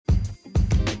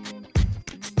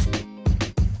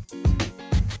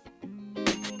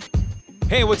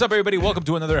Hey, what's up, everybody? Welcome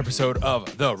to another episode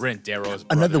of The Renderos Brothers.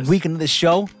 Another week, another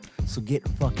show. So get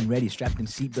fucking ready. Strap them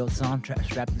seatbelts on.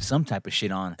 Strap some type of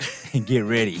shit on. And get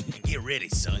ready. Get ready,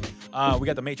 son. We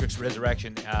got the Matrix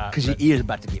Resurrection. Because your ear's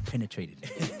about to get penetrated.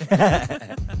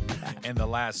 And the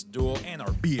last duel and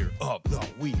our beer of the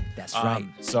week. That's right.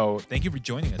 So thank you for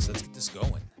joining us. Let's get this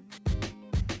going.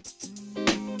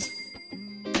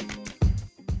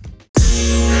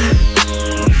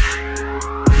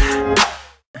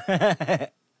 Oh,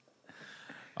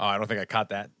 I don't think I caught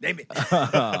that. Damn it.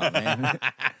 Oh, man.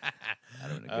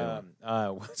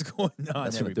 What's going on?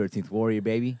 That's from the 13th Warrior,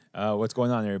 baby. What's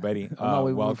going on, everybody? No,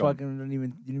 we welcome. fucking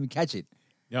didn't even catch it.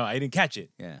 No, I didn't catch it.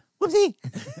 Yeah. Whoopsie.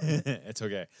 It's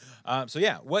okay. So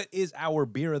yeah, what is our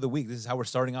beer of the week? This is how we're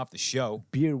starting off the show.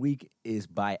 Beer Week is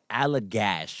by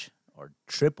Allagash, or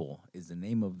Tripel is the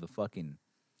name of the fucking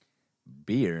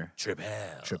beer.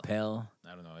 Tripel.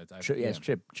 I don't know. It's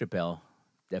Tripel.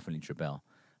 Definitely Tripel.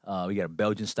 We got a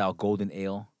Belgian-style golden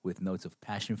ale with notes of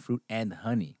passion fruit and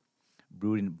honey,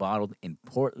 brewed and bottled in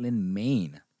Portland,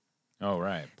 Maine. Oh,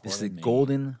 right. This is a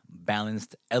golden,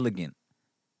 balanced, elegant.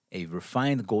 A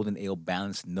refined golden ale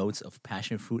balanced notes of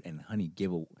passion fruit and honey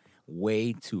give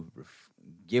way to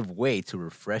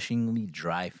refreshingly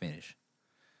dry finish.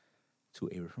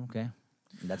 Okay,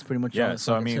 that's pretty much all it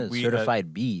so I mean, says.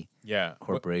 Certified B. Yeah.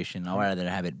 Corporation. I'd rather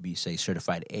have it be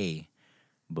certified A,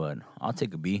 but I'll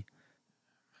take a B.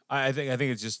 I think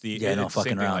it's just the no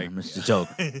fucking around. It's a joke.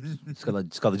 It's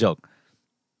called a joke.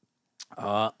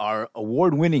 Our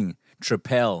award-winning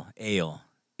Tripel ale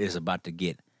is about to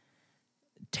get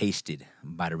tasted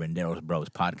by the Renderos Bros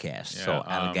podcast. Yeah, so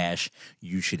Allagash,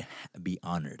 you should be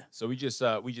honored. So we just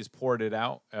poured it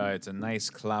out. It's a nice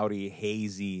cloudy,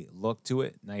 hazy look to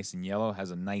it. Nice and yellow.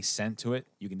 Has a nice scent to it.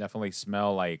 You can definitely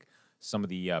smell like some of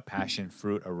the passion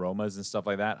fruit aromas and stuff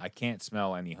like that. I can't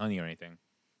smell any honey or anything.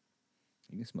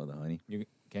 You can smell the honey.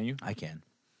 Can you? I can.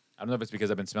 I don't know if it's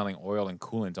because I've been smelling oil and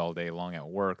coolant all day long at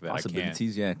work that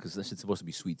Possibilities, yeah, because that shit's supposed to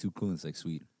be sweet too. Coolant's like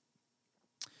sweet.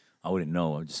 I wouldn't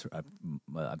know.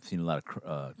 I've seen a lot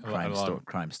of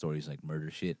crime stories, like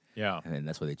murder shit. Yeah, and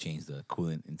that's why they changed the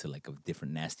coolant into like a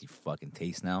different nasty fucking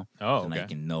taste now. Oh, so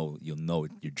okay. Now you'll know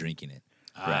you're drinking it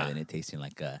rather than it tasting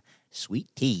like a sweet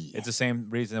tea. It's the same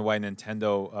reason why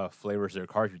Nintendo flavors their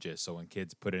cartridges. So when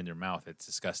kids put it in their mouth, it's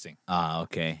disgusting.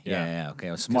 Okay. Yeah. Okay.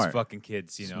 Well, smart. Fucking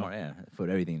kids, you know. Smart, yeah. Put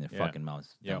everything in their fucking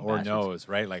mouths. Yeah, or bastards. Nose,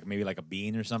 right? Like maybe like a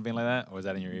bean or something like that. Or was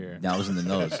that in your ear? No, it was in the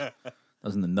nose. That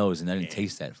was in the nose, and I didn't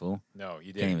taste that, fool. No, you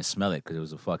didn't. Can't even smell it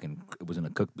because it wasn't a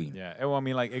cooked bean. Yeah. Well, I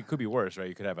mean, like it could be worse, right?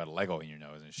 You could have a Lego in your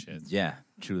nose and shit. Yeah,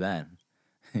 true that.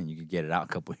 And you could get it out a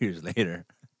couple years later.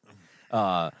 This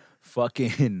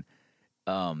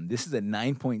is a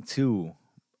 9.2.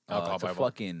 It's a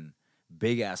fucking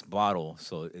big ass bottle.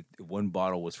 So one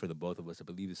bottle was for the both of us. I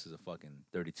believe this is a fucking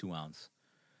 32 ounce.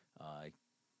 I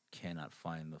cannot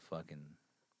find the fucking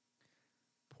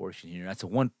portion here. That's a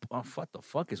one. Oh, what the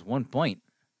fuck is 1 point?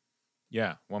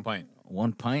 Yeah, 1 pint.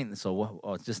 1 pint. So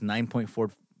it's just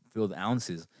 9.4 filled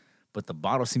ounces, but the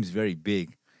bottle seems very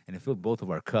big, and it filled both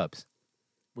of our cups,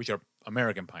 which are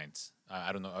American pints.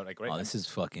 I don't know, like right. Oh, this is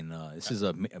fucking. This is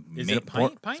a is it a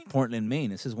pint? Portland, Maine.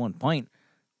 This is 1 pint.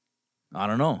 I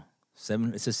don't know.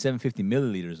 It says 750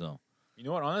 milliliters though. You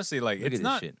know what? Honestly, like Look it's at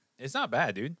not. This shit. It's not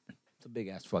bad, dude. It's a big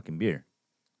ass fucking beer.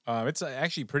 It's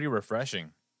actually pretty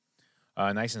refreshing.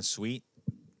 Nice and sweet.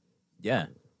 Yeah,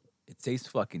 it tastes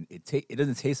fucking. It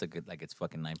doesn't taste like it's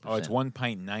fucking 9%. Oh, it's 1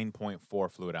 pint,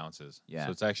 9.4 fluid ounces. Yeah,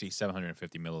 so it's actually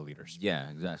 750 milliliters. Yeah,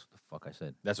 exactly. What the fuck I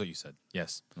said. That's what you said.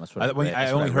 Yes. That's what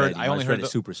I only heard it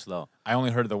super slow. I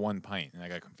only heard the 1 pint, and I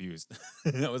got confused.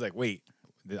 I was like, wait,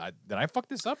 did I fuck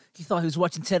this up? You thought he was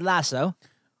watching Ted Lasso?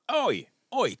 Oi,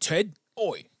 Ted,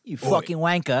 oi, you fucking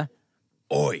wanker.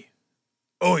 Oi.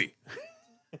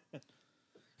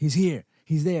 He's here.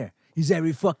 He's there. He's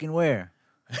every fucking where.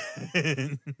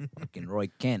 Fucking Roy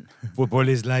Kent. Football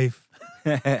is life.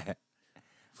 Okay,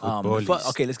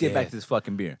 let's get back to this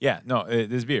fucking beer. Yeah, no,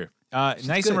 this beer. Nice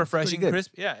good. And refreshing,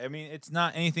 crisp. Yeah, I mean, it's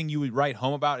not anything you would write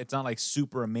home about. It's not like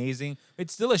super amazing.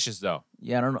 It's delicious though.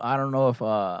 Yeah, I don't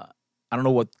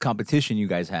know what competition you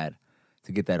guys had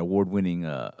to get that award-winning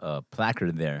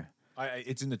placard there.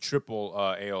 It's in the triple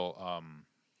ale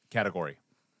category.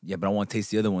 Yeah, but I want to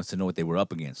taste the other ones to know what they were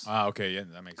up against. Okay, yeah,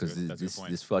 that makes sense. That's a good point.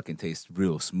 This fucking tastes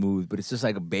real smooth, but it's just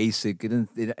like a basic.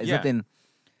 It's nothing.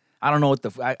 I don't know what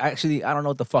I don't know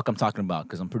what the fuck I'm talking about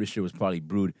because I'm pretty sure it was probably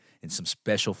brewed in some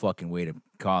special fucking way to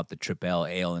call it the Tripel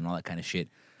ale and all that kind of shit.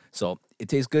 So it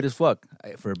tastes good as fuck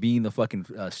for being the fucking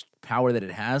power that it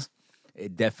has.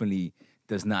 It definitely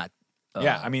does not.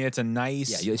 Yeah, I mean it's a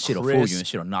nice. Yeah, shit'll fool you and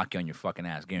shit'll knock you on your fucking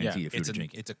ass. Guaranteed if you're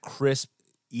drinking. It's a crisp,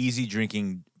 easy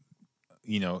drinking,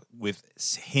 with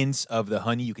hints of the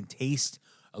honey. You can taste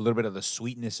a little bit of the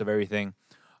sweetness of everything.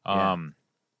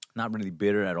 Not really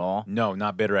bitter at all. No,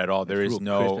 not bitter at all. There is Crisp.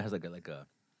 no. It has like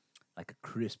a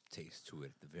crisp taste to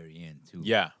it at the very end too.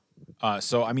 Yeah.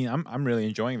 So I mean, I'm really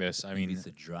enjoying this. I mean, it's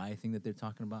the dry thing that they're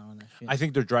talking about on that shit. I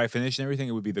think the dry finish and everything,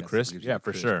 it would be the crisp. Yeah,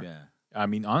 for sure. Yeah. I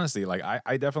mean, honestly, like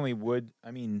I definitely would.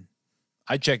 I mean,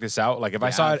 I'd check this out. Like if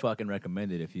I saw I'd it, fucking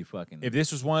recommend it if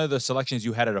this was one of the selections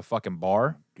you had at a fucking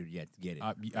bar, get it.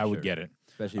 I would get it.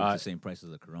 Especially if it's the same price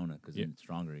as a Corona, because it's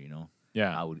stronger.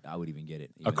 Yeah, I would even get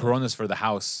it. A Corona's for the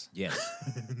house. Yes.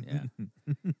 Yeah.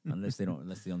 unless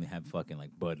they only have fucking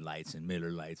like Bud Lights and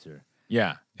Miller Lights or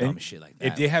dumb shit like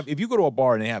that. If you go to a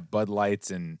bar and they have Bud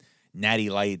Lights and Natty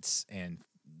Lights and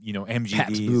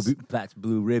MGDs, Pabst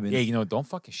Blue Ribbon. Yeah, don't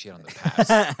fucking shit on the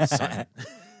Pabst, son.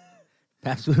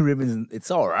 Pabst Blue Ribbon,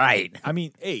 it's all right. I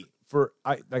mean, hey,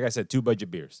 like I said, 2 budget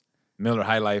beers, Miller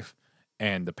High Life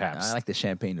and the Pabst. I like the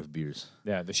champagne of beers.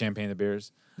 Yeah, the champagne of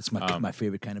beers. It's my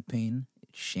favorite kind of pain.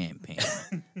 It's champagne.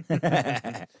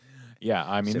 Yeah,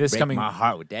 I mean, this coming my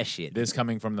heart with that shit. This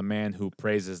coming from the man who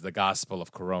praises the gospel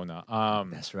of Corona.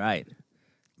 That's right.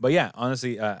 But yeah,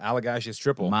 honestly, Allagash's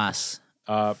Tripel. Mas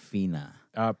fina.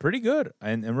 Pretty good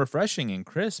and refreshing and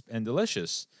crisp and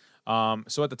delicious.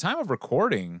 So at the time of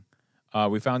recording,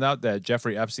 we found out that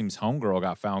Jeffrey Epstein's homegirl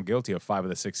got found guilty of 5 of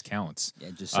the 6 counts. Yeah,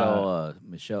 Giselle,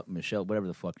 Michelle, whatever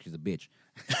the fuck, she's a bitch.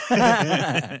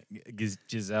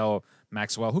 Giselle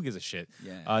Maxwell, who gives a shit?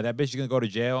 Yeah. That bitch is gonna go to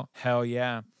jail. Hell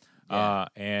yeah.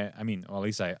 And I mean, well, at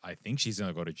least I think she's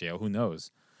gonna go to jail. Who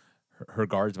knows? Her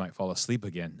guards might fall asleep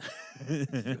again.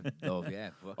 Oh yeah.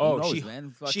 Oh, who knows,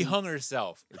 man? She hung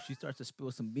herself. If she starts to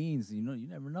spill some beans, you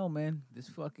never know, man. This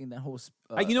fucking that whole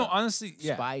honestly,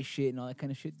 spy shit and all that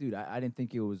kind of shit, dude. I didn't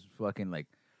think it was fucking like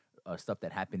stuff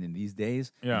that happened in these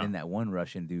days. Yeah. And then that one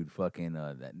Russian dude, fucking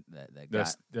that guy,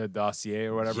 the dossier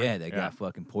or whatever. Yeah, that got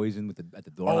fucking poisoned at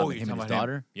the door with him and his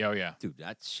daughter. Yeah, yeah. Dude,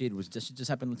 that shit was just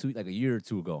happened like a year or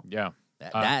two ago. Yeah.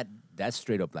 That's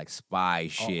straight up like spy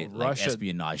shit, like Russia,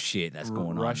 espionage shit that's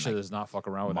going on. Russia does not fuck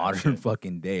around with modern that shit.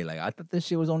 Fucking day. Like I thought this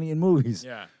shit was only in movies.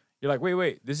 Yeah. You're like,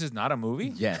 wait, this is not a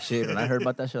movie? Yeah, shit. When I heard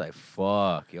about that shit, like,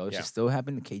 fuck, yo, this still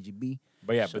happening to KGB.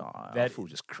 But yeah, that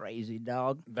fool's just crazy,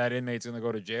 dog. That inmate's gonna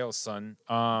go to jail, son.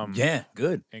 Yeah,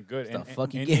 good. And good.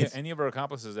 Any of our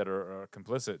accomplices that are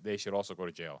complicit, they should also go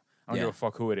to jail. I don't give a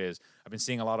fuck who it is. I've been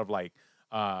seeing a lot of like,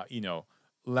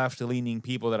 left-leaning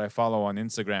people that I follow on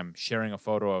Instagram sharing a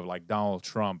photo of like Donald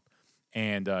Trump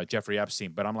and Jeffrey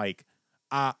Epstein. But I'm like,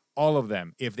 all of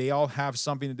them, if they all have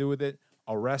something to do with it,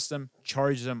 arrest them,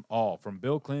 charge them all. From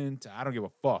Bill Clinton to I don't give a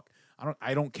fuck.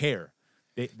 I don't care.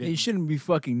 They shouldn't be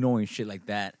fucking knowing shit like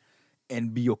that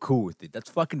and be cool with it. That's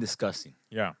fucking disgusting.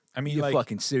 Yeah. I mean, like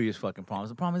fucking serious fucking problems.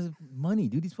 The problem is money,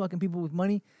 dude. These fucking people with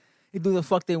money, they do the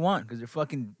fuck they want because they're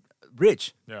fucking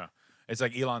rich. Yeah. It's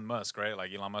like Elon Musk, right?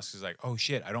 Like Elon Musk is like, oh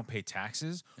shit, I don't pay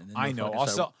taxes. I know.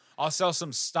 I'll sell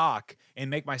some stock and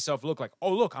make myself look like,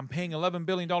 oh look, I'm paying $11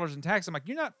 billion in tax. I'm like,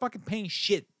 you're not fucking paying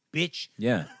shit, bitch.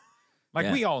 Yeah.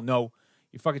 We all know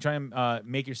you fucking try and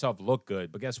make yourself look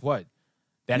good, but guess what?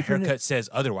 That haircut says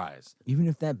otherwise. Even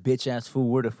if that bitch ass fool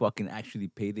were to fucking actually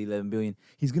pay the $11 billion,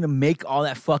 he's gonna make all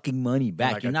that fucking money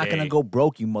back. Like you're not gonna go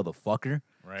broke, you motherfucker.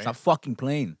 Right? Stop fucking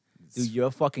playing. Dude, you're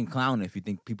a fucking clown if you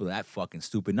think people are that fucking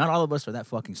stupid. Not all of us are that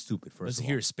fucking stupid, first of all. Listen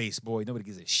here, space boy. Nobody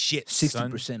gives a shit,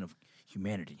 60% of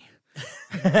humanity.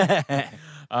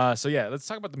 So yeah, let's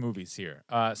talk about the movies here.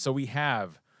 So we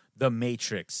have The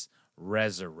Matrix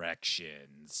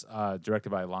Resurrections, directed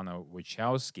by Lana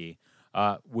Wachowski.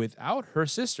 Without her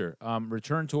sister,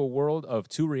 return to a world of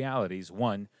 2 realities.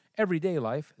 One, everyday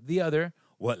life. The other,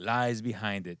 what lies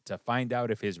behind it. To find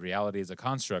out if his reality is a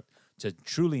construct, to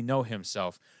truly know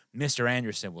himself, Mr.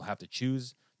 Anderson will have to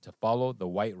choose to follow the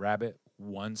White Rabbit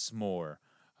once more.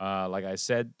 Like I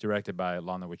said, directed by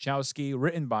Lana Wachowski,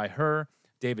 written by her,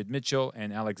 David Mitchell,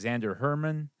 and Alexander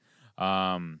Herman.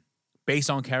 Based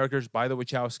on characters by the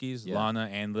Wachowskis, Lana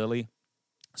and Lily.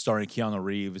 Starring Keanu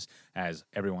Reeves as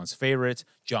everyone's favorite,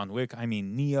 John Wick,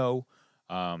 Neo,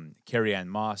 Carrie-Anne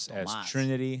Moss as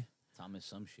Trinity. Thomas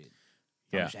some shit.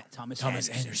 Thomas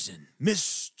Anderson.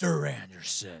 Mr.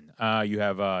 Anderson. You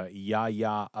have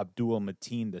Yahya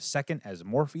Abdul-Mateen II as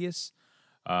Morpheus,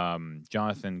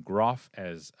 Jonathan Groff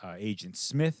as Agent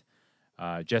Smith,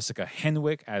 Jessica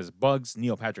Henwick as Bugs,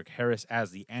 Neil Patrick Harris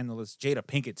as the Analyst, Jada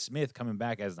Pinkett Smith coming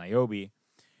back as Niobe,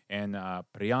 and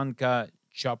Priyanka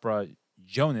Chopra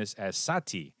Jonas as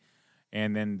Sati,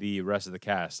 and then the rest of the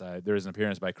cast. There is an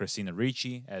appearance by Christina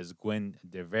Ricci as Gwen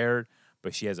DeVerde,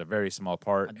 but she has a very small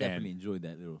part. I definitely enjoyed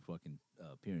that little fucking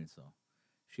appearance, though.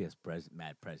 She has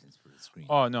mad presence for the screen.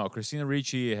 Oh no, Christina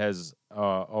Ricci has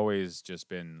always just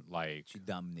been like She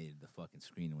dominated the fucking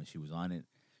screen when she was on it.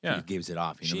 Yeah. She gives it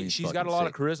off. You know what I mean? she's got Fucking a lot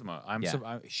sick. of charisma.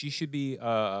 Yeah. She should be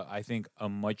I think a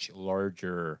much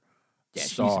larger Yeah,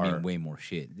 she needs to be star. in way more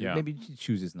shit. Yeah. Maybe she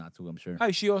chooses not to, I'm sure.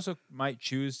 She also might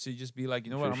choose to just be like,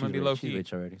 you know what, I'm gonna be rich. low She's key.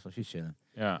 rich already, so she's chilling.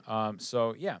 Yeah.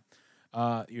 So yeah.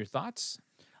 Your thoughts?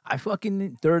 I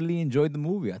fucking thoroughly enjoyed the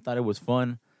movie. I thought it was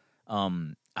fun.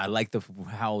 I liked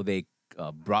how they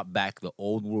brought back the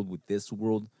old world with this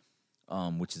world,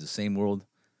 which is the same world,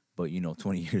 but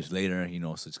 20 years later,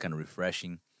 so it's kind of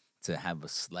refreshing to have a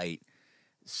slight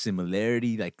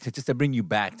similarity, like just to bring you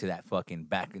back to that fucking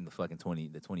back in the fucking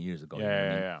 20 years ago. You know what I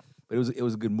mean? Yeah. But it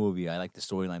was a good movie. I liked the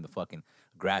storyline, the fucking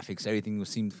graphics, everything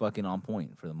seemed fucking on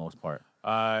point for the most part.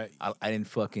 I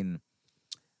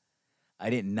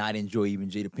did not enjoy even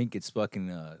Jada Pinkett's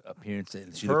fucking appearance.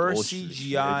 She Her looked old. Everything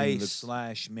CGI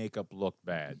looked- / makeup looked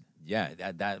bad. Yeah,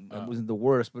 that wasn't the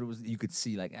worst, but it was. You could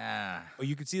see like Well,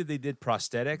 you could see that they did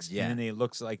prosthetics, Yeah. and then it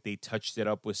looks like they touched it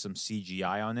up with some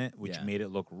CGI on it, which Yeah. made it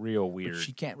look real but weird.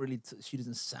 she can't really. She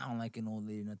doesn't sound like an old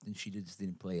lady. Nothing. She just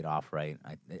didn't play it off right.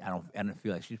 I don't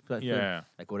feel like she's Yeah.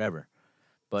 like whatever.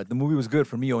 But the movie was good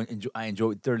for me. I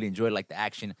thoroughly enjoyed like the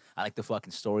action. I like the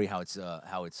fucking story. How it's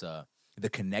the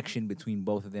connection between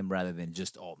both of them rather than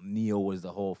just Neo was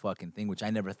the whole fucking thing, which I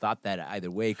never thought that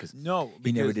either way because No,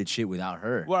 he never because- did shit without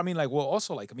her. Well, I mean,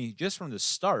 just from the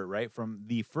start, right? From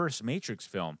the first Matrix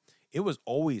film, it was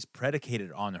always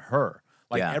predicated on her.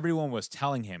 Like, Yeah. everyone was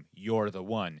telling him, you're the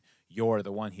one. You're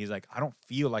the one. He's like, I don't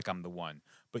feel like I'm the one.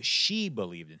 But she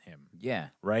believed in him, Yeah,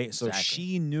 right? So exactly.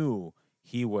 she knew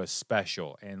he was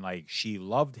special, and, like, she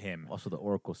loved him. Also, the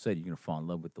Oracle said you're gonna fall in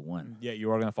love with the one. Yeah, you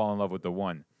are going to fall in love with the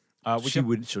one.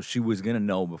 She was gonna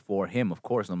know before him, of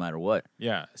course, no matter what.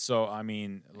 Yeah, so, I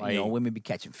mean, like... Women be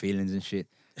catching feelings and shit.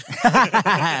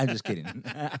 I'm just kidding.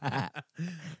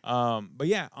 But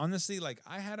yeah, honestly, like,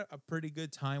 I had a pretty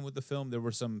good time with the film. There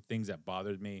were some things that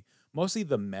bothered me, mostly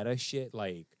the meta shit,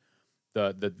 like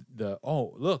the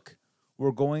oh, look,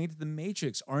 we're going into the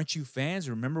Matrix. Aren't you fans?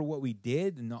 Remember what we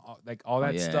did, and like all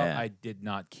that stuff. yeah. I did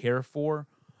not care for,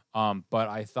 but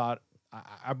I thought,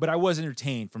 but I was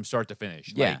entertained from start to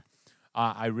finish. Yeah. Like,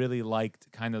 I really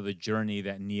liked kind of the journey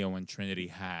that Neo and Trinity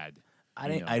had.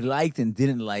 I liked and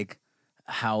didn't like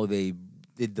how they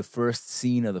did the first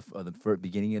scene of the first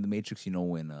beginning of the Matrix.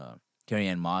 When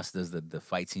Carrie-Anne Moss does the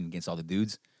fight scene against all the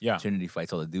dudes. Yeah. Trinity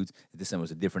fights all the dudes. This time it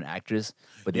was a different actress,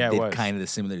 but they Yeah, it did was. kind of the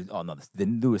similar. Oh no, the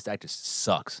newest actress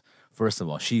sucks. First of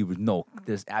all,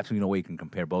 there's absolutely no way you can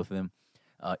compare both of them,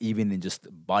 even in just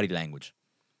body language.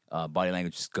 Body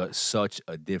language has got such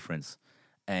a difference.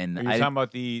 And Are you talking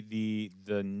about the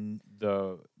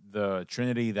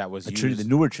Trinity that was used? the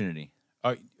newer Trinity.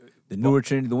 The newer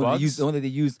Trinity, the one that they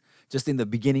used just in the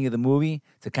beginning of the movie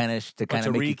to kind of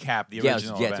recap the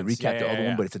original to events. recap the other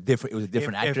one, but it was a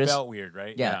different actress. It felt weird,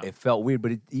 right? Yeah, it felt weird,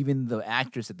 but even the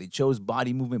actress that they chose,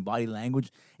 body movement, body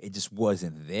language, it just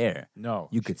wasn't there. No.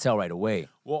 You could tell right away.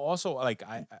 Well, also, like,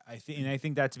 I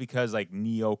think that's because, like,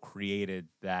 Neo created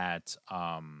that.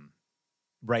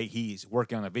 Right, he's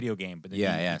working on a video game, but then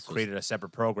he so created a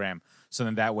separate program, so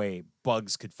then that way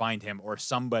Bugs could find him or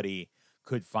somebody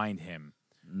could find him.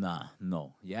 Nah,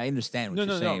 no. Yeah, I understand what you're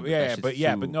No, saying. but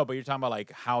you're talking about,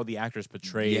 like, how the actors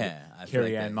portrayed I feel like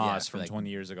Carrie-Anne that- Moss I feel from like 20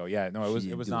 years ago. Yeah, no,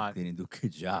 it was not. They didn't do a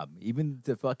good job. Even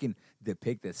to fucking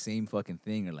depict that same fucking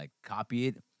thing or like copy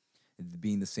it,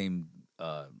 being the same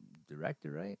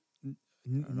director, right?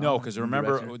 No, because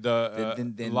remember director.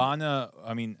 Then Lana.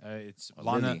 I mean, it's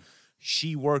Lana. Lily.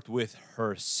 She worked with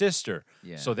her sister,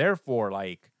 Yeah. so therefore,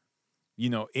 like,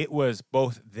 it was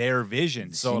both their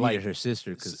vision. So, she like, needed her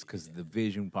sister because the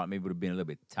vision part maybe would have been a little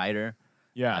bit tighter.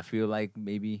 yeah, I feel like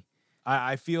maybe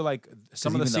I feel like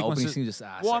some of the even the opening sequences. scene just,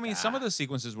 it's well, I like, mean, some of the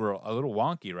sequences were a little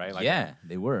wonky, right? Like, yeah,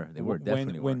 they were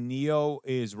definitely when Neo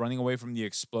is running away from the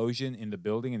explosion in the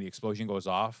building and the explosion goes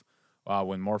off.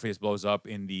 When Morpheus blows up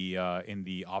in the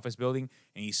office building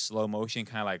and he's slow motion,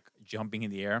 kind of like jumping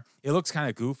in the air, it looks kind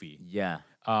of goofy. Yeah,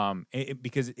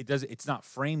 Because it's not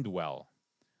framed well.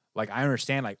 Like, I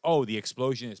understand, like, oh, the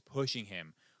explosion is pushing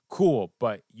him, cool,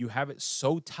 but you have it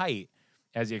so tight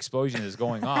as the explosion is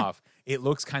going off, it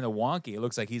looks kind of wonky. It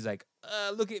looks like he's like,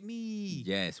 look at me.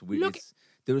 yeah, it's weird.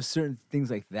 There were certain things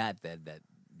like that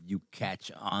you catch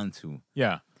onto.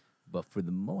 Yeah. But for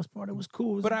the most part, it was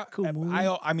cool. It was But a cool movie.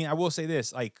 I mean, I will say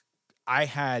this: like, I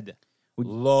had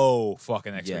low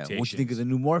fucking expectations. Yeah. What do you think of the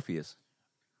new Morpheus?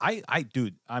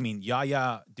 Dude. I mean,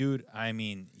 Yahya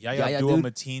Yahya Abdul dude.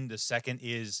 Mateen II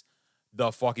is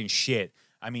the fucking shit.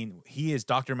 I mean, he is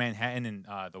Dr. Manhattan and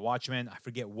The Watchmen. I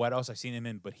forget what else I've seen him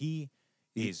in, but he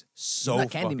is He's so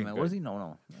not fucking Candyman, good. was he?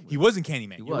 No. He was in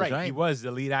Candyman. He You're was, right. right? He was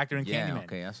the lead actor in Yeah, Candyman.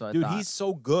 okay, that's what I Dude, thought. he's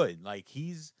so good. Like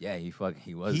he's Yeah, he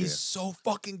was he's there. so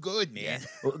fucking good, man. Yeah.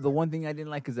 Well, the one thing I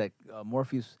didn't like is that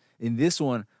Morpheus in this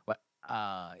one,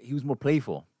 he was more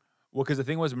playful. Well, because the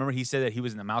thing was, remember he said that he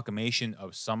was an amalgamation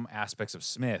of some aspects of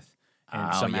Smith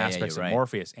and some aspects you're of right.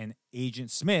 Morpheus, and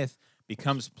Agent Smith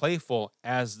becomes playful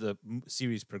as the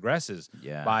series progresses.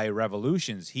 Yeah. By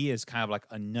Revolutions, he is kind of like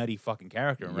a nutty fucking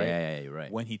character, right? Yeah, you're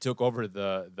right. When he took over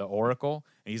the Oracle,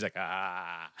 and he's like,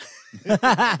 that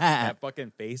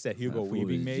fucking face that Hugo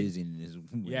Weaving made.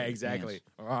 Yeah, exactly.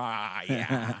 Yeah,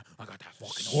 I got that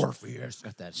fucking Orpheus.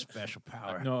 Got that special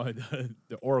power. No,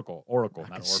 the Oracle, not I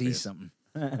can Orpheus. see something.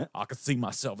 I can see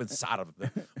myself inside of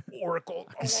the Oracle.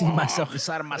 I can see myself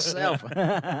inside of myself.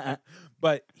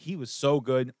 But he was so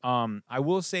good. I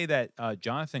will say that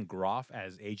Jonathan Groff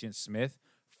as Agent Smith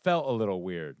felt a little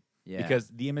weird. Yeah. Because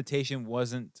the imitation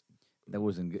wasn't. That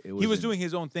wasn't good. He was doing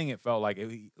his own thing. It felt like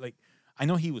I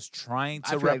know he was trying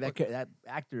to. I feel like that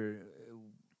actor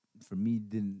for me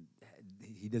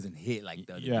he doesn't hit like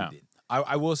the other dude did.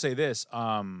 I will say this.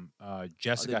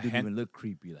 Jessica didn't even look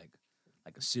creepy like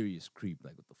a serious creep.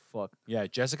 Like what the fuck? Yeah,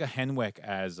 Jessica Henwick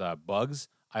as Bugs.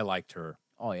 I liked her.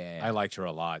 Oh yeah. I liked her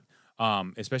a lot.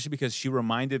 Especially because she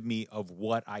reminded me of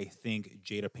what I think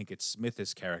Jada Pinkett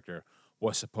Smith's character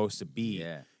was supposed to be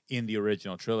in the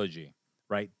original trilogy,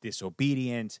 right?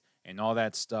 Disobedient and all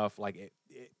that stuff. Like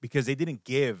because they didn't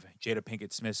give Jada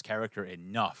Pinkett Smith's character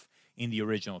enough in the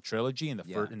original trilogy, in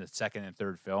the second and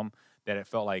third film, that it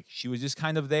felt like she was just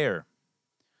kind of there.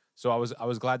 So I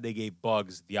was glad they gave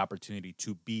Bugs the opportunity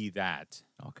to be that.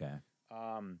 Okay.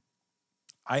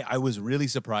 I was really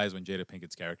surprised when Jada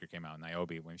Pinkett's character came out,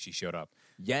 Niobe, when she showed up.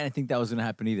 Yeah, I didn't think that was gonna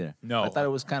happen either. No. I thought it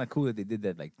was kind of cool that they did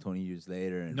that like 20 years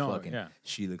later and fucking yeah.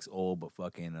 she looks old but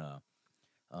fucking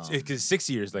Because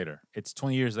 60 years later, it's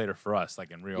 20 years later for us,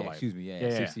 like in real life. Excuse me,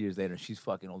 60 years later, she's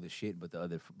fucking old as shit. But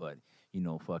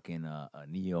fucking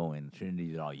Neo and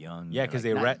Trinity, they're all young. Yeah, because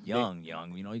young.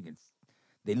 You know,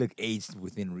 they look aged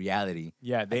within reality.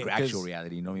 Yeah, actual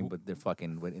reality. You know what I mean? But they're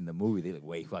fucking in the movie. They look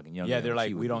way fucking younger. Yeah, they're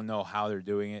like we don't know how they're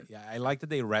doing it. Yeah, I like that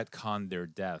they retconned their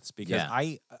deaths because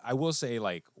I will say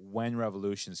like when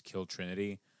Revolutions killed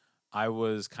Trinity, I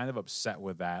was kind of upset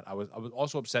with that. I was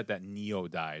also upset that Neo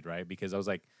died, right? Because I was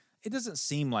like, it doesn't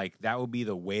seem like that would be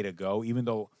the way to go, even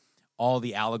though all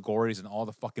the allegories and all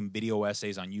the fucking video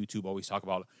essays on YouTube always talk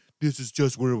about this is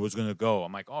just where it was gonna go.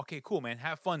 I'm like, okay, cool, man.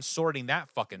 Have fun sorting that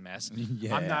fucking mess.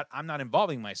 Yeah. I'm not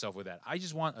involving myself with that. I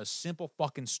just want a simple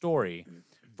fucking story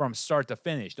from start to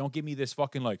finish. Don't give me this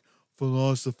fucking like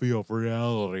philosophy of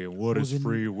reality and what is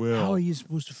free will. How are you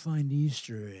supposed to find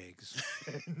Easter eggs?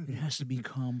 It has to be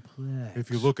complex. If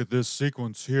you look at this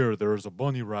sequence here, there's a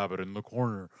bunny rabbit in the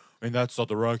corner, and that's the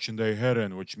direction they head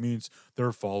in, which means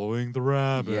they're following the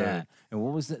rabbit. Yeah. And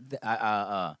what was it?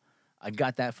 I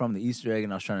got that from the Easter egg,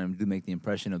 and I was trying to make the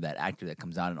impression of that actor that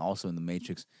comes out, and also in The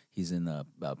Matrix, he's in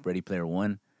Ready Player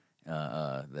One.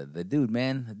 The dude,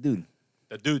 man. The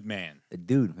dude man. The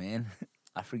dude, man.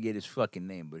 I forget his fucking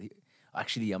name, but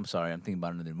actually, I'm sorry. I'm thinking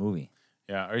about another movie.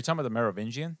 Yeah. Are you talking about the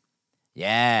Merovingian?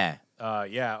 Yeah.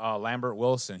 Lambert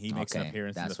Wilson. He makes an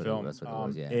appearance in the film. That's what it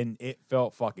was, yeah. And it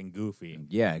felt fucking goofy.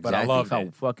 Yeah, exactly. But I loved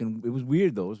it. Fucking, it was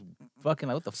weird, though. It was fucking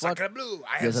like, what the fuck? Sacre bleu,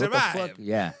 I Yeah, have so what the survived. fuck?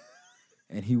 Yeah.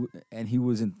 And he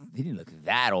didn't look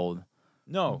that old.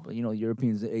 No. But,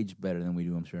 Europeans age better than we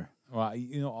do, I'm sure. Well,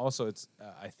 also, it's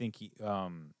I think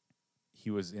he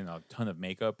was in a ton of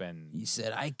makeup and He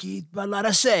said, I keep a lot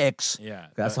of sex. yeah,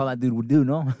 That's all that dude would do,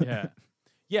 no?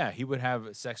 yeah. He would have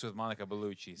sex with Monica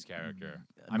Bellucci's character.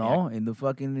 In the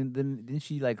fucking didn't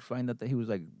she like find out that he was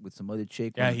like with some other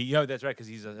chick? Yeah, that's right because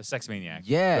he's a sex maniac.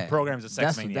 Yeah, the program's a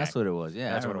sex maniac. That's what it was.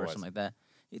 Yeah, That's I what it remember was. something like that.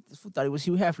 This fool thought he was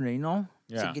Hugh Hefner,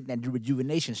 Yeah. to get that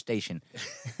rejuvenation station.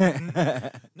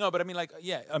 No, but I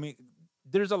mean,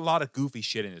 there's a lot of goofy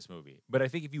shit in this movie. But I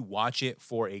think if you watch it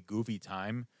for a goofy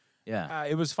time,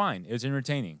 it was fine. It was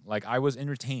entertaining. Like, I was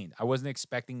entertained. I wasn't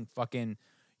expecting fucking,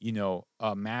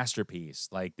 a masterpiece.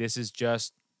 Like, this is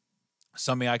just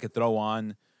something I could throw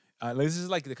on. This is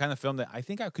like the kind of film that I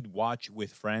think I could watch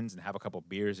with friends and have a couple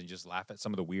beers and just laugh at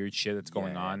some of the weird shit that's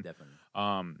going on. Definitely.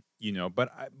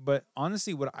 But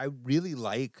honestly, what I really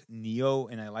like Neo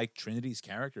and I like Trinity's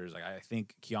characters. Like, I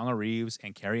think Keanu Reeves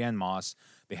and Carrie-Anne Moss,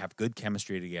 they have good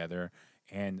chemistry together.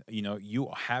 And,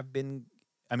 you have been,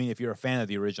 I mean, if you're a fan of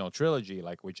the original trilogy,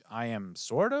 like, which I am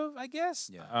sort of, I guess.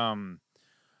 Yeah.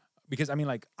 Because, I mean,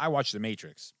 like, I watched The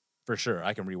Matrix for sure.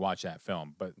 I can rewatch that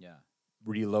film. But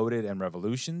Reloaded and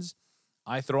Revolutions,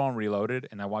 I throw on Reloaded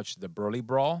and I watch the Burly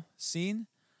Brawl scene.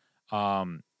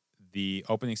 the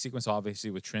opening sequence,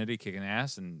 obviously, with Trinity kicking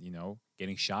ass and,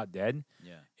 getting shot dead.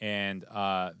 Yeah. And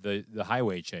the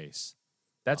highway chase.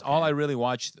 That's all I really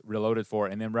watched Reloaded for.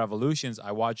 And then Revolutions,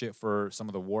 I watch it for some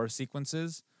of the war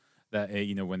sequences that,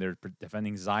 when they're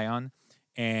defending Zion.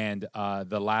 And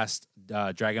the last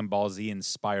Dragon Ball Z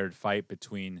inspired fight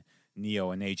between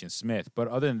Neo and Agent Smith. But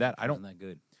other than that, I don't. Not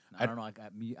good. I don't know.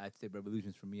 I'd say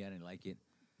Revolutions for me. I didn't like it.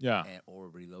 Yeah. Or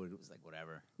Reloaded, it was like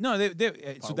whatever. No,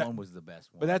 Part one was the best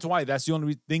one. But that's the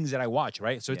only things that I watch,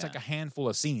 right? So it's like a handful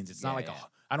of scenes. It's not like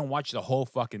I don't watch the whole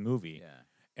fucking movie.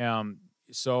 Yeah.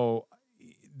 So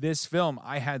this film,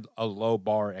 I had a low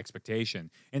bar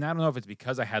expectation, and I don't know if it's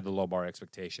because I had the low bar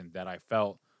expectation that I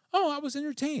felt, I was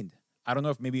entertained. I don't know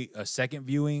if maybe a second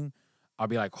viewing, I'll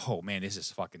be like, oh man, this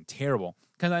is fucking terrible,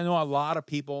 because I know a lot of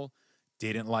people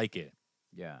didn't like it.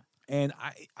 Yeah. And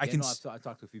I can. I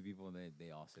talked to a few people and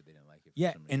they all said they didn't like it.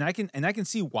 Yeah, and I can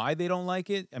see why they don't like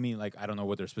it. I mean, like, I don't know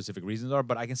what their specific reasons are,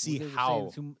 but I can see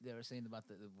how they were saying about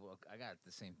the book. I got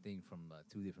the same thing from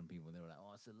two different people. They were like,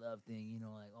 "Oh, it's a love thing,"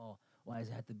 like, "Oh, why does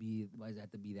it have to be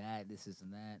that? This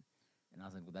and that." And I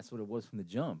was like, "Well, that's what it was from the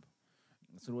jump.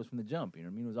 That's what it was from the jump. You know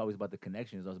what I mean? It was always about the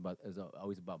connection. It was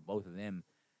always about both of them."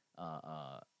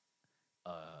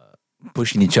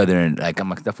 Pushing each other, and like, I'm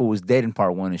like, that fool was dead in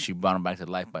part one, and she brought him back to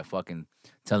life by fucking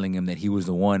telling him that he was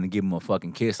the one, and give him a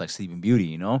fucking kiss like Sleeping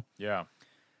Beauty, Yeah.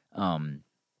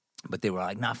 But they were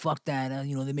like, nah, fuck that.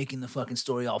 They're making the fucking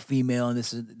story all female, and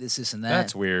this, and that.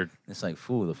 That's weird. It's like,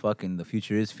 fool, the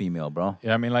future is female, bro.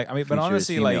 Yeah, But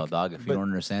honestly, female, like, dog. If you don't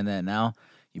understand that now,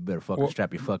 you better fucking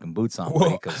strap your fucking boots on,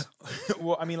 buddy. Because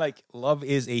love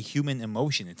is a human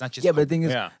emotion. It's not just but the thing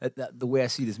is, the way I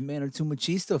see this, men are too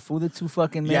machista. Fool, they're too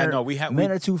fucking. Men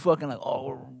are too fucking like,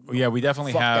 we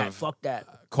definitely have fuck that.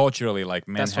 Culturally, like,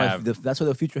 men that's why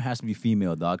the future has to be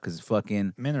female, dog. Because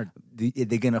fucking men are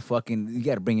they're gonna fucking. You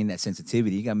got to bring in that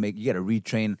sensitivity. You got to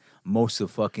retrain most of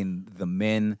fucking the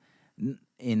men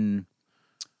in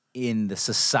the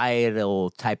societal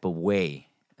type of way.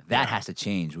 That has to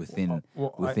change within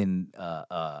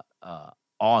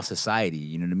all society.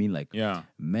 You know what I mean? Like,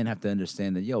 men have to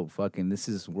understand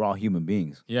that, we're all human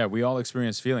beings. Yeah, we all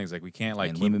experience feelings. Like, we can't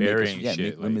and keep burying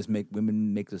shit.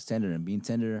 Women make us tender, and being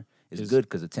tender is good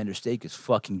because a tender steak is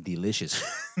fucking delicious.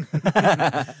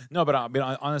 No, but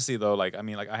honestly though, I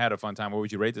had a fun time. What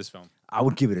would you rate this film? I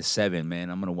would give it a 7, man.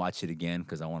 I'm gonna watch it again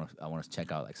because I want to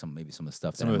check out some of the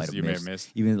stuff that I might have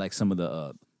missed. Even like some of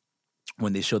the.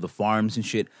 When they show the farms and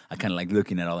shit, I kind of like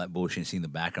looking at all that bullshit and seeing the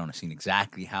background and seeing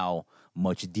exactly how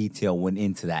much detail went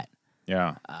into that.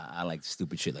 Yeah. I like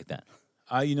stupid shit like that.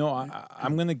 I'm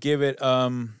going to give it a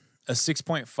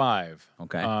 6.5.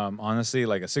 Okay. Honestly,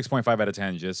 like a 6.5 out of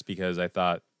 10, just because I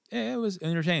thought it was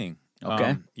entertaining.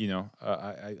 Okay.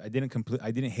 I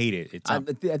didn't hate it. I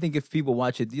think if people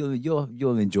watch it, you'll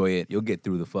enjoy it. You'll get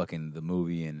through the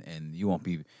movie and you won't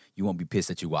be pissed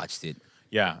that you watched it.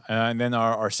 Yeah, and then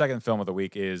our second film of the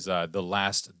week is The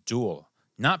Last Duel,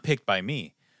 not picked by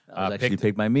me. It was actually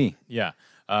picked by me. Yeah.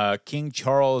 King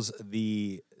Charles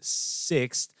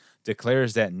VI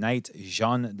declares that Knight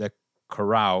Jean de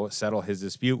Carrau settled his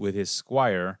dispute with his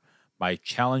squire by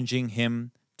challenging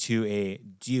him to a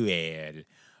duel.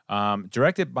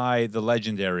 Directed by the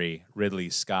legendary Ridley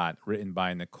Scott, written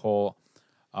by Nicole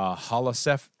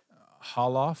Holof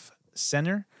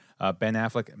Center, Ben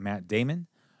Affleck, Matt Damon.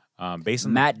 Based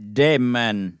on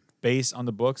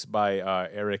the books by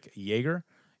Eric Yeager,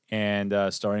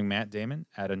 and starring Matt Damon,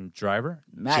 Adam Driver,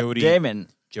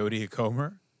 Jodie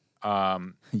Comer,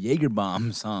 Jaeger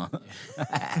bombs, huh?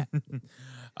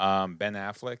 Ben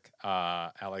Affleck,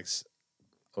 Alex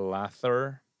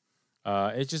Lather.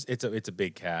 It's a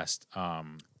big cast. A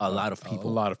lot of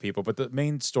people, but the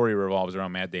main story revolves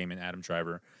around Matt Damon, Adam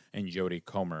Driver, and Jodie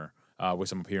Comer, with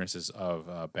some appearances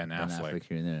of Ben Affleck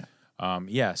here and there.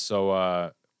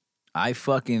 So I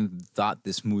fucking thought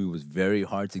this movie was very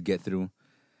hard to get through.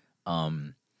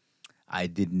 I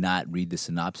did not read the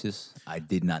synopsis. I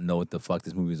did not know what the fuck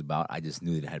this movie was about. I just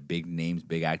knew that it had big names,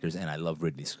 big actors, and I love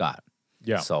Ridley Scott.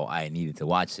 Yeah. So I needed to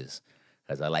watch this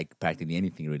because I like practically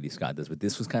anything Ridley Scott does. But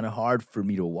this was kind of hard for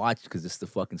me to watch because it's the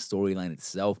fucking storyline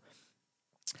itself.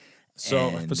 So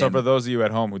for those of you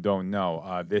at home who don't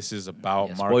know, this is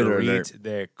about Marguerite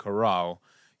de Carrau.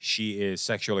 She is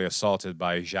sexually assaulted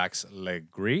by Jacques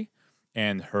Legris,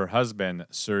 and her husband,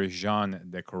 Sir Jean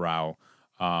de Carrau,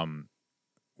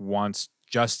 wants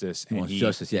justice.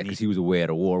 Because he was away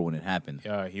at a war when it happened.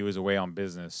 He was away on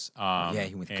business. He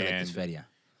went to collect his feria.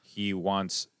 He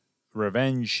wants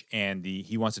revenge, and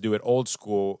he wants to do it old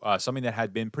school, something that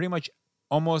had been pretty much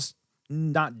almost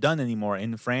not done anymore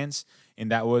in France, and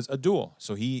that was a duel.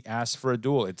 So he asked for a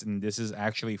duel. And this is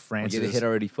actually France's. Yeah, they had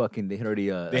already.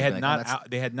 They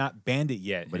had not banned it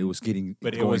yet, but it was going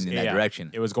in that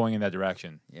direction. It was going in that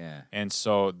direction. Yeah, and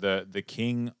so the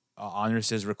king honors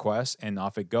his request, and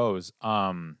off it goes.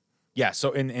 So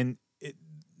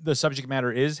the subject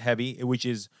matter is heavy, which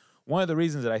is one of the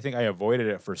reasons that I think I avoided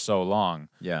it for so long.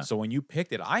 Yeah. So when you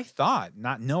picked it, I thought,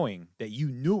 not knowing, that you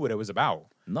knew what it was about.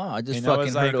 No, I just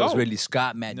fucking heard it was Ridley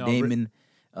Scott, Matt Damon,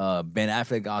 Ben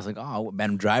Affleck. I was like, oh,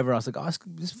 Adam Driver. I was like, oh,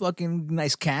 this fucking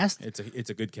nice cast. It's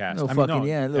a good cast. A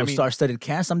little star-studded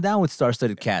cast. I'm down with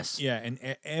star-studded casts. Yeah, and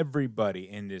everybody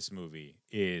in this movie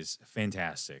is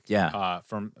fantastic. Yeah.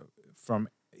 From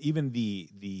even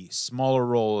the smaller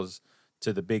roles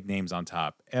to the big names on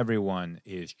top, everyone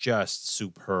is just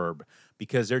superb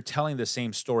because they're telling the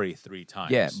same story 3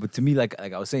 times. Yeah, but to me, like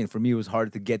I was saying, for me, it was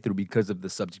hard to get through because of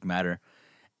the subject matter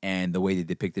and the way they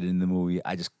depicted it in the movie.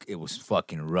 It was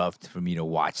fucking rough for me to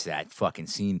watch that fucking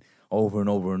scene over and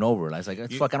over and over. I was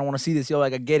like, fuck, I don't want to see this, yo.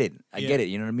 Like, I get it. I get it.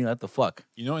 You know what I mean? What the fuck?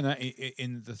 You know,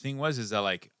 and the thing is that,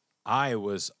 like, I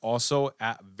was also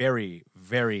very,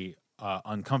 very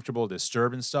uncomfortable,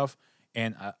 disturbed and stuff.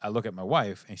 And I look at my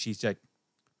wife, and she's like,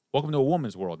 welcome to a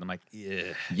woman's world. And I'm like,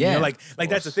 yeah. You know, like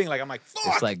that's the thing. Like, I'm like,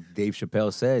 fuck. It's like Dave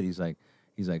Chappelle said. He's like,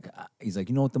 you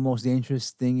know what the most dangerous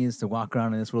thing is to walk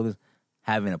around in this world is?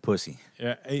 Having a pussy.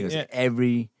 Yeah.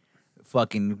 Every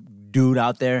fucking dude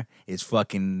out there is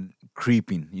fucking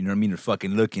creeping. You know what I mean? Or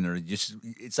fucking looking, or just,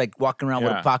 it's like walking around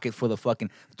with a pocket full of fucking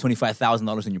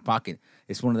 $25,000 in your pocket.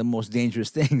 It's one of the most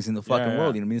dangerous things in the fucking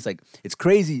world. You know what I mean? It's like, it's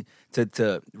crazy for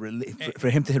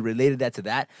him to have related that to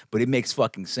that, but it makes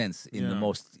fucking sense in the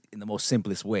most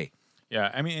simplest way. Yeah,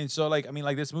 I mean, and so like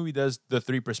this movie does the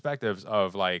 3 perspectives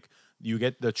of, like, you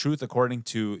get the truth according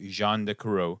to Jean de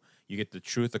Courreau, you get the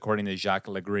truth according to Jacques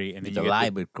Legris, and then you lie,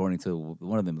 but according to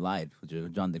one of them lied.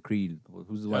 John Decree,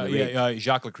 who's the one?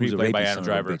 Jacques Legris, played by Adam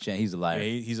Driver. Yeah, he's a liar.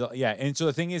 And so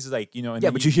the thing is like, you know, and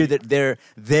but you hear that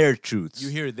their truths. You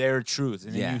hear their truths,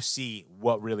 and then you see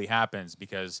what really happens,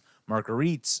 because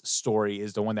Marguerite's story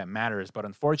is the one that matters. But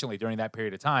unfortunately, during that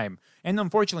period of time, and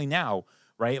unfortunately now,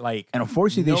 right? Like, and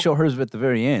unfortunately, they show hers at the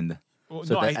very end. Well,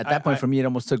 so at that point, for me, it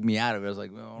almost took me out of it. I was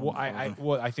like,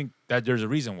 I think that there's a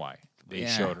reason why they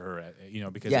showed her, you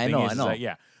know, because I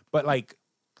know. But like,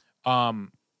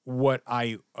 what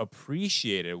I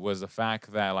appreciated was the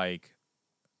fact that, like,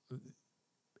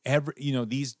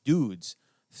 these dudes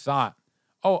thought,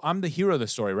 oh, I'm the hero of the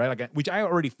story, right? Like, which I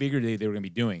already figured they were gonna be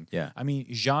doing. Yeah. I mean,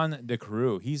 Jean de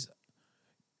Courreau,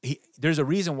 there's a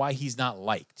reason why he's not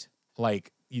liked.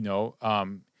 Like, you know,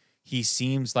 he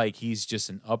seems like he's just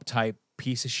an uptight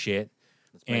piece of shit.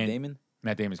 That's Matt Damon?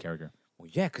 Matt Damon's character. Well,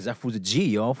 yeah, because that fool's a G,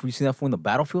 yo. You see that fool in the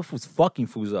battlefield? Fool's fucking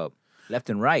fools up, left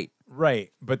and right.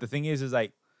 Right, but the thing is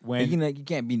like, when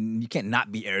you can't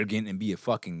not be arrogant and be a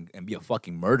fucking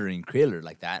murdering killer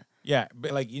like that. Yeah,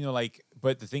 but like, you know, like,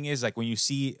 but the thing is, like, when you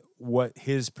see what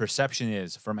his perception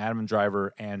is from Adam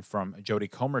Driver and from Jodie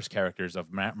Comer's characters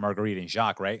of Marguerite and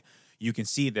Jacques, right? You can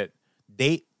see that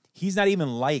he's not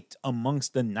even liked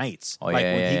amongst the knights. When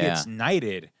he gets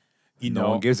knighted,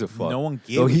 no one gives a fuck. No one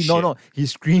gives a shit. No, he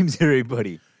screams at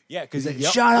everybody. Yeah, because like,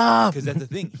 shut up! Because that's the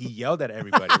thing. He yelled at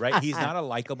everybody, right? He's not a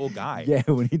likable guy. Yeah,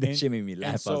 when he did shit made me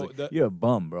laugh. So I was like, you're a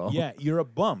bum, bro. Yeah, you're a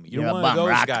bum. You're one of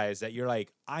those guys that you're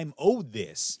like, I'm owed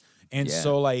this. And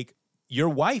so, like, your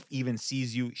wife even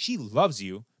sees you. She loves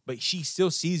you, but she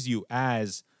still sees you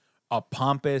as a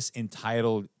pompous,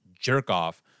 entitled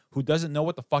jerk-off who doesn't know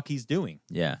what the fuck he's doing.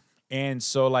 Yeah. And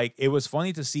so, like, it was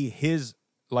funny to see his,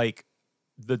 like,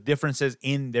 the differences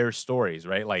in their stories,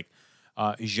 right? Like,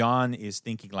 Jean is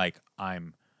thinking like,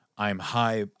 I'm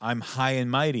high and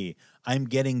mighty. I'm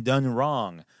getting done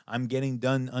wrong. I'm getting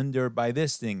done under by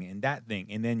this thing and that thing.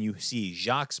 And then you see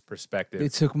Jacques' perspective. They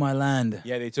took my land.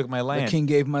 Yeah, they took my land. The king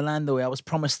gave my land away. I was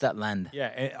promised that land.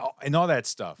 Yeah, and all that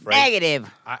stuff, right? Negative.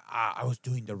 I was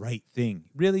doing the right thing.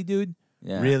 Really, dude?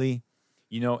 Yeah. Really?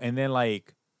 You know, and then,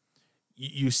 like,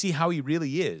 you see how he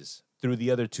really is through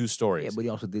the other 2 stories. Yeah, but he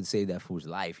also did save that fool's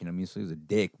life. You know what I mean? So he was a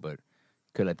dick, but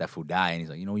could let that fool die. And he's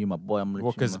like, you know, you're my boy. I'm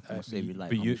gonna save your life.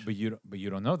 But you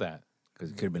don't know that, because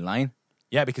he could have been lying.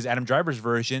 Yeah, because Adam Driver's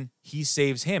version, he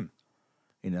saves him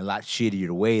in a lot shittier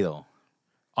way, though.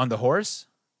 On the horse.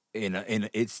 It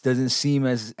doesn't seem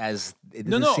as it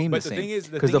doesn't seem but the the same. thing is,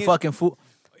 because the fucking fool.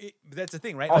 That's the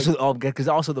thing, right? Also, because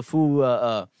the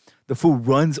fool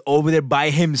runs over there by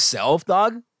himself,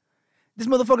 dog. This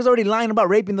motherfucker's already lying about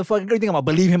raping the fucking girl. You think I'm gonna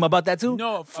believe him about that too?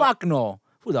 No, fuck no.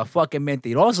 Who's a fucking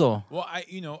mentiroso? Well, I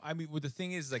mean, the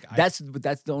thing is, like, that's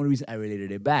the only reason I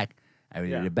related it back. I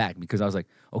rated it back because I was like,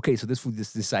 okay, so this fool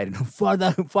just decided,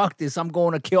 fuck this, I'm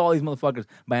going to kill all these motherfuckers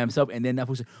by himself. And then that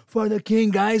fool said, for the king,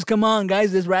 guys, come on,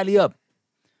 guys, let's rally up.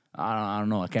 I don't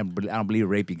know. I don't believe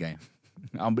rapey guy.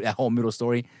 That whole middle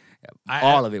story,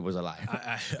 all of it was a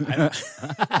lie.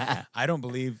 I don't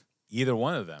believe either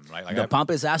one of them. Like the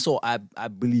pompous asshole, I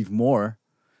believe more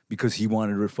because he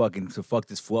wanted to fuck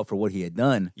this fool up for what he had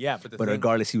done. Yeah, but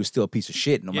regardless, he was still a piece of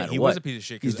shit. No matter what, he was a piece of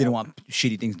shit. He just didn't want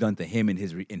shitty things done to him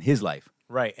in his life.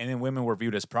 Right, and then women were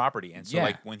viewed as property, and so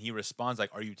like when he responds like,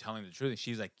 "Are you telling the truth?"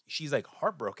 And she's like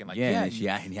heartbroken, like, and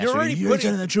you're already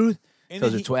telling the truth.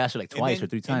 Tells her twice or twice or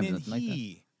 3 times. And then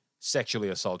he sexually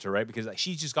assaults her, right? Because like,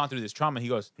 she's just gone through this trauma. He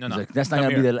goes, no, like, that's not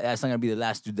gonna be the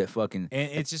last dude that fucking.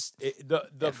 And it's just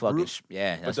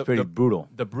that's pretty brutal.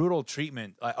 The brutal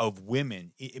treatment of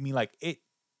women. I mean, like it.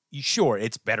 Sure,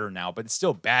 it's better now, but it's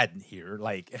still bad here.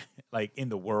 Like in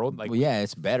the world, like well, yeah,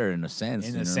 it's better in a sense.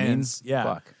 In a sense, yeah.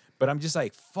 Fuck. But I'm just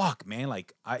like, fuck, man.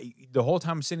 Like the whole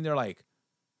time I'm sitting there, like,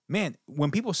 man,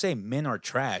 when people say men are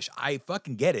trash, I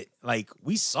fucking get it. Like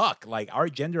we suck. Like our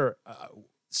gender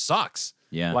sucks.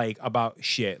 Yeah. Like about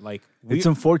shit. Like it's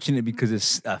unfortunate because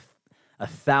it's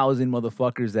 1,000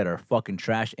 motherfuckers that are fucking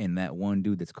trash and that one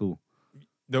dude that's cool.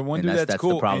 The one dude that's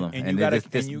cool. The problem. And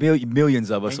there's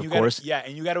millions of us, of course. Yeah,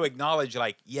 and you got to acknowledge,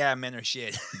 like, yeah, men are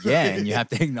shit. Yeah, and you have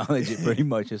to acknowledge it pretty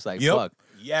much. It's like, fuck.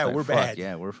 Yeah, like, we're bad.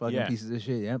 Yeah, we're fucking pieces of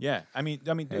shit. Yeah. Yeah. I mean,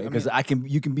 because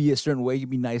you can be a certain way, you can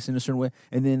be nice in a certain way,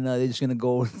 and then they're just gonna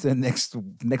go to the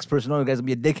next person. Oh, the guy's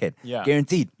gonna be a dickhead. Yeah.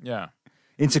 Guaranteed. Yeah.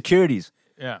 Insecurities.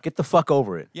 Yeah. Get the fuck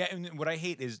over it. Yeah, and what I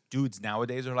hate is dudes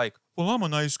nowadays are like, well, I'm a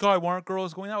nice guy. Why aren't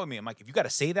girls going out with me? I'm like, if you got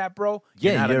to say that, bro,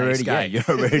 you're not a nice guy. Yeah,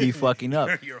 you're already fucking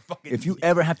up. You're a fucking if you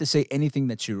ever have to say anything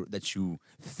that you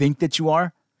think that you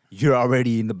are, you're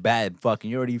already in the bad fucking.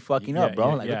 You're already fucking up,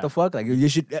 bro. Like what the fuck? Like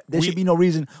there should be no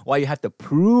reason why you have to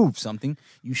prove something.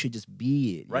 You should just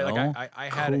be it. Right. You know? Like I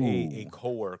had a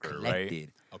coworker, collected. Right?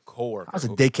 A coworker. I was a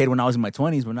dickhead when I was in my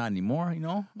 20s, but not anymore. You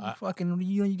know,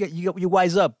 you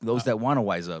wise up. Those that want to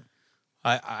wise up.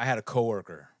 I had a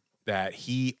coworker that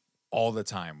he all the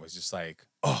time was just like,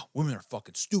 oh, women are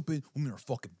fucking stupid. Women are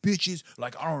fucking bitches.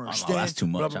 Like, I don't understand. That's too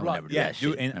much. Blah, blah, blah. I would never do that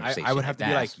shit. Dude, and I would have to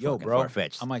be like, yo, bro.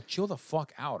 Far-fetched. I'm like, chill the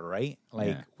fuck out, right?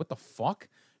 Like, what the fuck?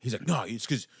 He's like, no, it's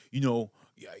because, you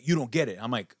don't get it.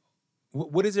 I'm like,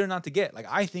 what is there not to get? Like,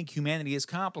 I think humanity is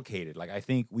complicated. Like, I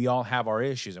think we all have our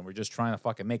issues and we're just trying to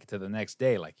fucking make it to the next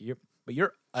day. Like,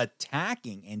 you're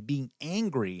attacking and being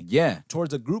angry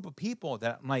towards a group of people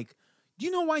that I'm like, do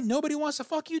you know why nobody wants to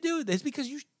fuck you, dude? It's because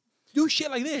you do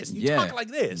shit like this. You talk like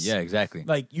this. Yeah, exactly.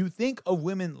 Like, you think of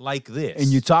women like this.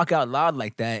 And you talk out loud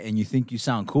like that, and you think you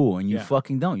sound cool, and you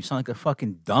fucking don't. You sound like a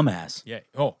fucking dumbass. Yeah.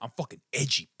 Oh, I'm fucking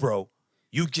edgy, bro.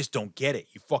 You just don't get it.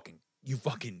 You fucking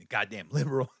goddamn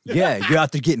liberal. Yeah, you're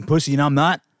out there getting pussy, and I'm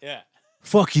not. Yeah.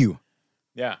 Fuck you.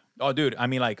 Yeah. Oh, dude. I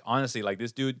mean, like, honestly, like,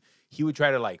 this dude, he would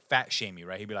try to, like, fat shame me,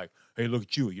 right? He'd be like, hey, look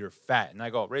at you. You're fat. And I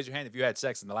go, raise your hand if you had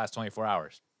sex in the last 24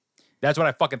 hours. That's what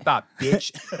I fucking thought,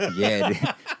 bitch.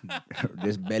 Yeah,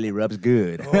 this belly rubs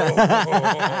good.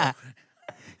 Yeah,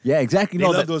 exactly. They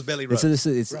love those belly rubs.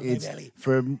 It's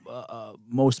for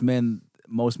most men.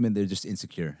 Most men, they're just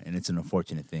insecure, and it's an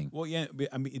unfortunate thing. Well, yeah,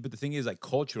 but the thing is, like,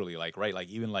 culturally, like, right, like,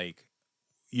 even like,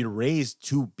 you're raised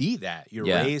to be that. You're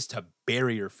raised to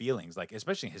bury your feelings, like,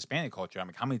 especially in Hispanic culture. I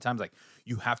mean, how many times, like,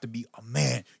 you have to be a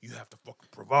man, you have to fucking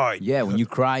provide. Yeah, when you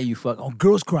cry, you fuck. Oh,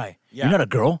 girls cry. Yeah. You're not a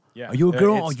girl. Yeah. Are you a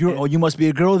girl? You must be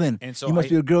a girl then. And so you must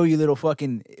be a girl. You little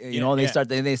fucking.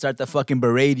 They start to fucking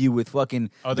berate you with fucking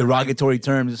derogatory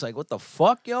terms. It's like, what the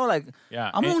fuck, yo? Like,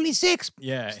 I'm only 6.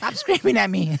 Yeah. Stop screaming at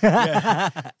me.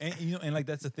 And like,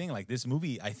 that's the thing. Like, this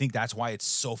movie, I think that's why it's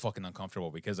so fucking uncomfortable,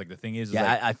 because like the thing is,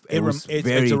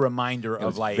 it's a reminder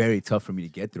of like, very tough for me to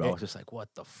get through. I was just like,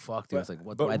 what the fuck, dude? I was like,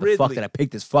 why the fuck did I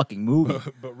pick this fucking movie?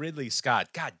 But Ridley Scott,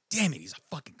 god damn it, he's a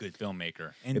fucking good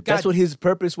filmmaker. And if that's what his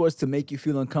purpose was, to make you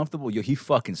feel uncomfortable, yo, he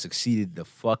fucking succeeded the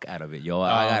fuck out of it, yo.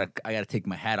 I gotta take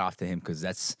my hat off to him, because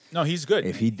that's he's good.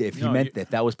 If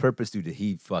that was purpose, dude,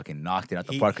 he fucking knocked it out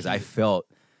the park. Because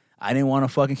I didn't want to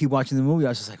fucking keep watching the movie. I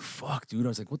was just like, fuck, dude. I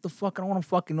was like, what the fuck? I don't want to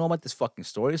fucking know about this fucking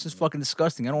story. This is fucking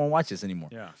disgusting. I don't want to watch this anymore.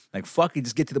 Yeah. Like, fuck it.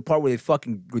 Just get to the part where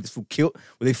this fool kill,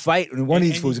 where they fight, and one of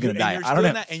these fools is gonna die. I don't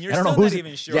know. I don't know who's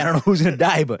even sure. Yeah, I don't know who's gonna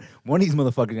die, but one of these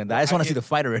motherfuckers gonna die. I just want to see the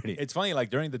fight already. It's funny. Like,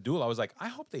 during the duel, I was like, I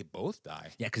hope they both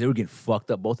die. Yeah, because they were getting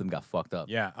fucked up. Both of them got fucked up.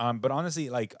 Yeah. But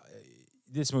honestly, like,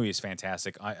 this movie is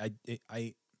fantastic.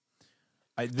 The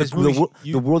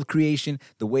world creation,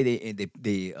 the way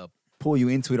they pull you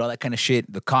into it, all that kind of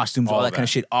shit. The costumes, all that kind of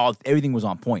shit. Everything was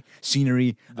on point.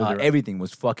 Scenery, everything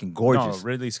was fucking gorgeous. No,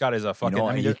 Ridley Scott is a fucking.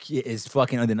 I mean, it's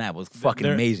fucking undeniable. It's fucking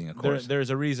amazing. Of course, there's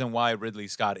a reason why Ridley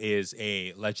Scott is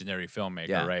a legendary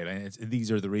filmmaker, right? And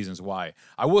these are the reasons why.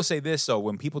 I will say this though: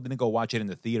 when people didn't go watch it in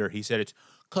the theater, he said it's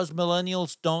because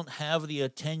millennials don't have the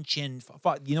attention.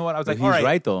 You know what? I was like, he's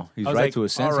right though. He's right to a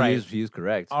sense. Right. He is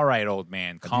correct. All right, old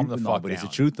man, calm the fuck down. But it's the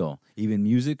truth though. Even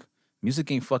music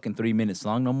ain't fucking 3 minutes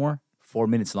long no more. 4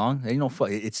 minutes long. Ain't no fuck.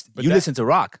 Listen to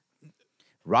rock.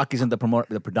 Rock isn't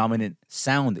the predominant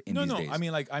sound in these days. I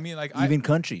mean, like even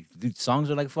country. Dude, songs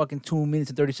are like fucking 2 minutes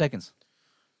and 30 seconds.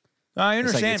 I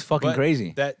understand. It's fucking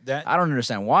crazy. That I don't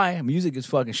understand why. Music is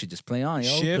fucking shit. Just play on,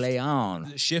 yo. Play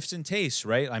on. Shifts in taste,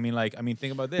 right? I mean,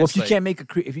 think about this. Well, if you can't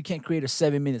if you can't create a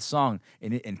 7-minute song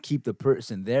and keep the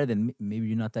person there, then maybe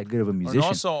you're not that good of a musician.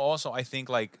 And also, I think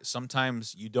like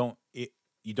sometimes you don't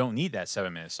need that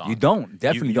 7-minute song. You don't.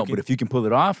 Definitely don't. But if you can pull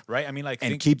it off, right? I mean,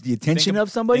 keep the attention of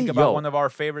somebody. Think about one of our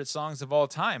favorite songs of all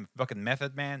time, fucking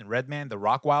Method Man, Redman, The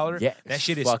Rockwilder. Yeah, that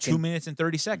shit is 2 minutes and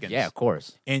 30 seconds. Yeah, of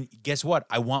course. And guess what?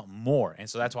 I want more, and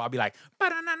so that's why I'll be like,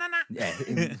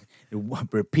 yeah,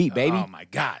 repeat, baby. Oh my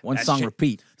god, one song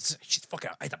repeat. She's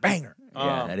fucking, it's a banger.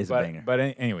 Yeah, that is a banger. But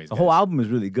anyways, the whole album is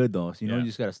really good though. So you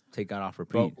just gotta take that off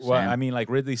repeat. Well, I mean,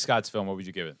 like Ridley Scott's film, what would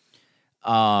you give it?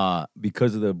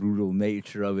 Because of the brutal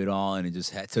nature of it all, and it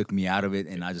just took me out of it,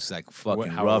 and I just like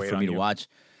fucking rough for me to watch.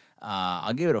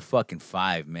 I'll give it a fucking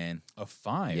 5, man. A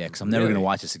 5? Yeah, because I'm never gonna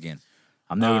watch this again.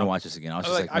 I was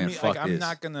just like, man, fuck this.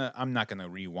 I'm not gonna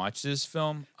rewatch this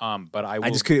film. But I will. I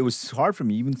just could. It was hard for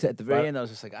me, even at the very end. I was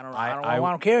just like, I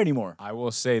don't care anymore. I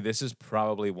will say this is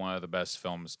probably one of the best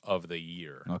films of the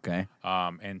year. Okay.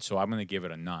 And so I'm gonna give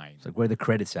it a 9. It's like, where are the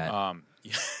credits at?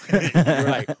 You're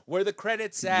like, where the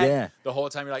credits at? Yeah. The whole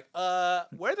time you're like,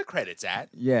 where the credits at?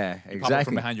 Yeah, you exactly. Pop up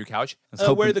from behind your couch.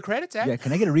 Where are the credits at? Yeah,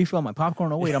 can I get a refill on my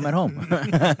popcorn? Oh wait, I'm at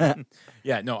home.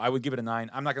 Yeah, no, I would give it a 9.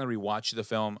 I'm not gonna rewatch the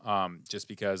film, just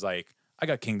because like I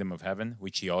got Kingdom of Heaven,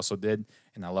 which he also did,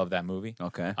 and I love that movie.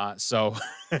 Okay. So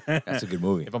that's a good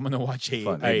movie. If I'm gonna watch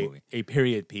a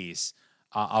period piece,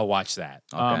 I'll watch that.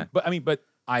 Okay. But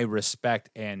I respect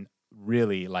and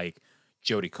really like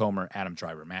Jodie Comer, Adam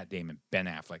Driver, Matt Damon, Ben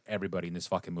Affleck, everybody in this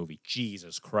fucking movie.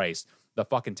 Jesus Christ, the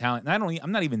fucking talent. And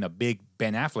I'm not even a big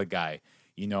Ben Affleck guy,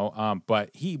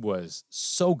 but he was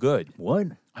so good. What?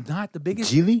 I'm not the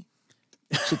biggest. Geely?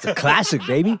 It's a classic,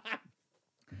 baby.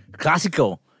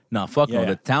 Classico. No, fuck no.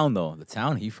 The Town though. The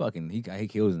Town, he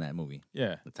kills in that movie.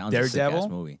 Yeah. The Town's a sick-ass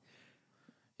movie.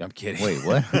 I'm kidding. Wait,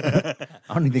 what? I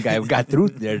don't even think I got through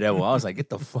Daredevil. I was like, get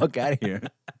the fuck out of here.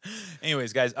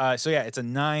 Anyways, guys, it's a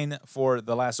 9 for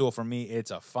The Last Duel from me.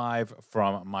 It's a 5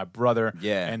 from my brother.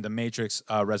 Yeah. And The Matrix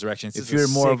Resurrections. If you're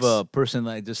more of a person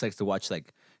that just likes to watch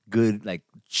like good, like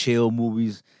chill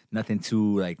movies, nothing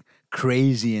too like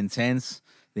crazy intense,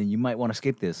 then you might want to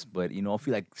skip this. But if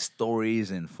you like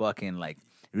stories and fucking like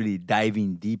really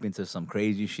diving deep into some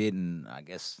crazy shit, and I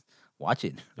guess watch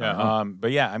it. Yeah.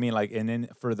 But yeah, I mean, like, and then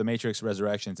for The Matrix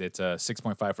Resurrections, it's a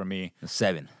 6.5 from me. A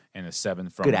 7. And a 7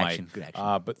 from Good Mike. action. Good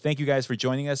action. But thank you guys for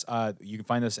joining us. You can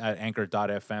find us at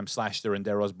anchor.fm/The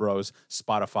Renderos Bros,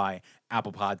 Spotify,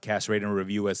 Apple Podcasts. Rate and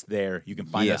review us there. You can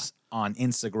find us on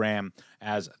Instagram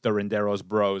as The Renderos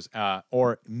Bros,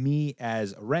 or me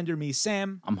as Render Me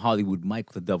Sam. I'm Hollywood Mike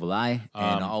with a double I.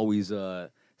 And always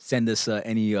send us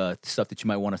any stuff that you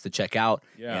might want us to check out.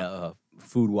 Yeah.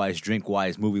 Food-wise,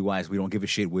 drink-wise, movie-wise, we don't give a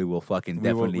shit. We will fucking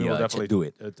definitely do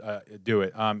it. Do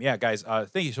it. Yeah, guys,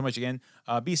 thank you so much again.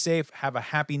 Be safe. Have a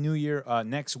happy new year.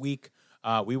 Next week,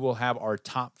 we will have our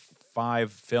top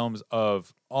 5 films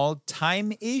of all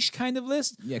time-ish kind of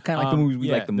list. Yeah, kind of like the movies we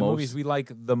like the most. Movies we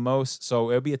like the most. So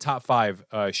it'll be a top 5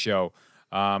 show.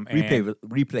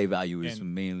 Replay value is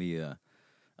mainly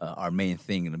our main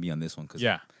thing going to be on this one. Cause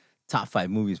top 5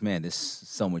 movies, man, there's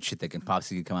so much shit that can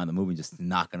possibly come out of the movie and just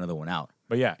knock another one out.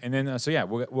 But yeah, and then,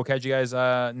 we'll catch you guys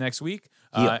next week.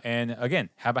 And again,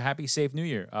 have a happy, safe New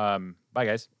Year. Bye,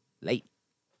 guys. Late.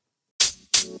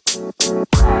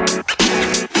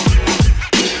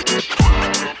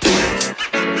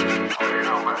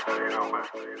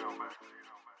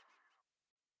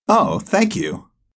 Oh, thank you.